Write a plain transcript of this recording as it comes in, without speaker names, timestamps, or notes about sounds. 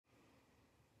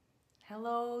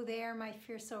Hello there, my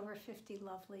Fierce Over 50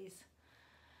 lovelies.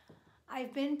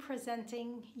 I've been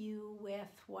presenting you with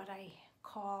what I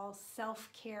call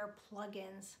self-care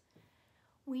plugins.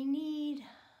 We need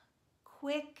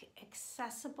quick,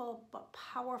 accessible, but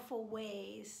powerful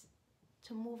ways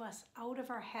to move us out of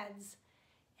our heads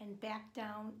and back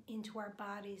down into our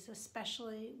bodies,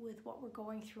 especially with what we're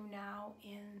going through now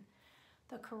in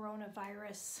the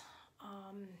coronavirus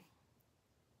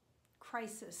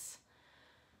crisis.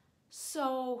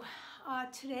 So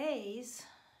today's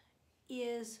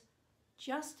is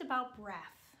just about breath,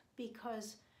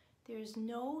 because there's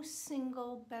no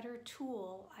single better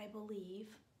tool, I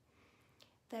believe,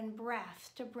 than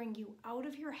breath to bring you out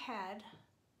of your head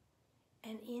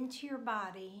and into your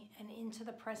body and into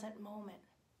the present moment.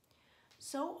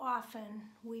 So often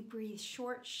we breathe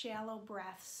short, shallow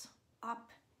breaths up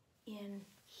in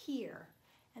here.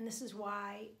 And this is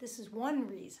one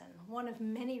reason, one of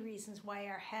many reasons why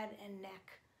our head and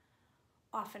neck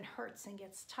often hurts and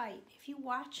gets tight. If you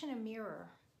watch in a mirror,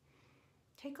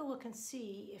 take a look and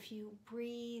see if you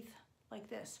breathe like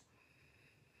this.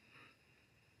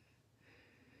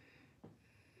 Do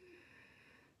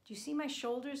you see my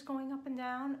shoulders going up and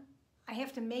down? I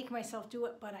have to make myself do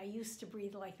it, but I used to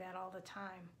breathe like that all the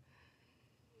time.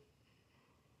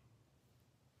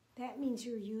 That means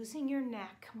you're using your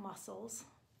neck muscles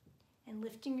and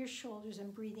lifting your shoulders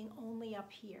and breathing only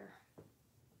up here.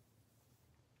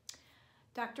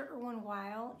 Dr. Irwin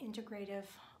Weil, integrative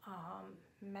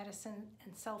medicine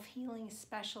and self-healing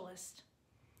specialist,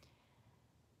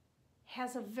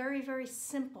 has a very, very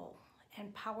simple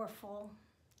and powerful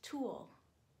tool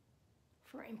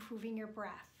for improving your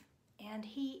breath. And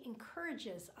he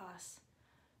encourages us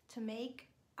to make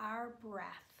our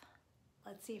breath,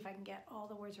 let's see if I can get all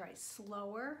the words right,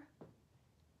 slower,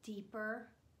 deeper,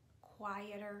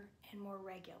 quieter, and more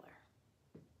regular.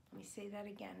 Let me say that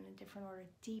again in a different order.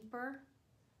 Deeper,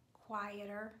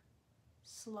 quieter,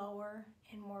 slower,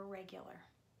 and more regular.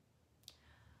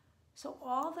 So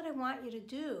all that I want you to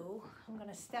do, I'm going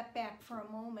to step back for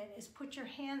a moment, is put your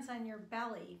hands on your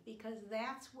belly, because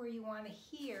that's where you want to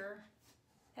hear,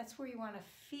 that's where you want to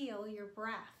feel your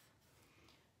breath.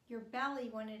 Your belly,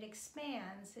 when it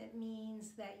expands, it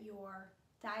means that your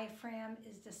diaphragm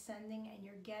is descending and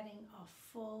you're getting a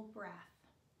full breath.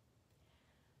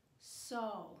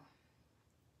 So,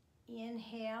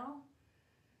 inhale,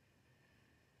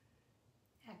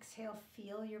 exhale,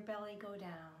 feel your belly go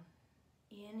down.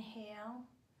 Inhale,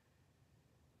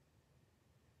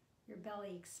 your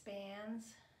belly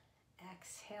expands.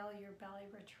 Exhale, your belly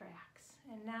retracts.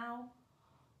 And now,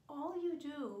 all you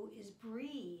do is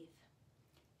breathe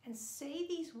and say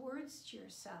these words to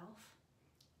yourself,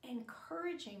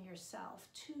 encouraging yourself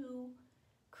to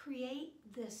create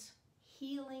this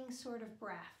healing sort of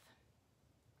breath.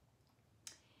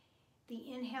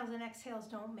 The inhales and exhales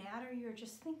don't matter. You're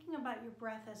just thinking about your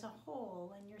breath as a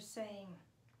whole, and you're saying,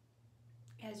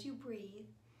 as you breathe,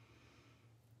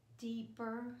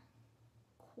 deeper,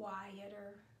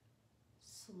 quieter,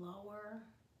 slower,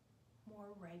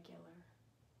 more regular.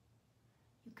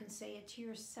 You can say it to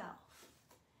yourself.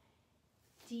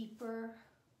 Deeper,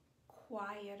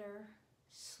 quieter,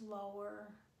 slower,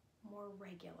 more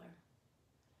regular.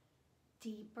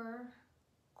 Deeper,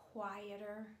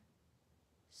 quieter,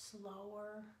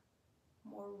 slower,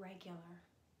 more regular.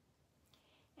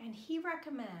 And he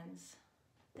recommends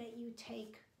that you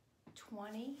take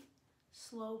 20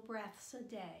 slow breaths a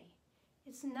day.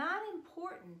 It's not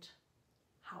important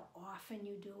how often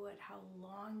you do it, how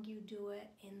long you do it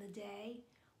in the day.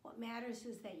 What matters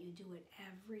is that you do it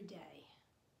every day.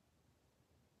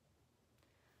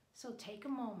 So take a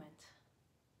moment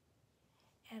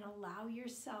and allow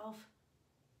yourself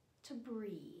to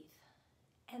breathe,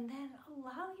 and then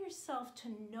allow yourself to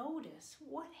notice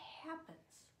what happens.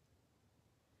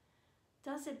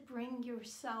 Does it bring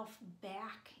yourself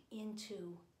back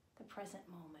into the present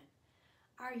moment?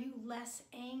 Are you less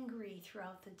angry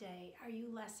throughout the day? Are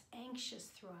you less anxious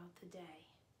throughout the day?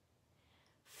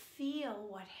 Feel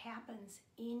what happens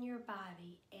in your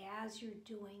body as you're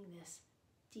doing this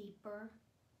deeper,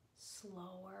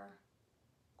 slower,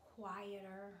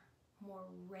 quieter, more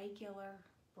regular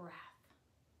breath.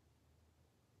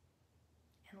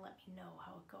 And let me know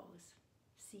how it goes.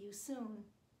 See you soon.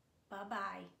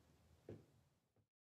 Bye-bye.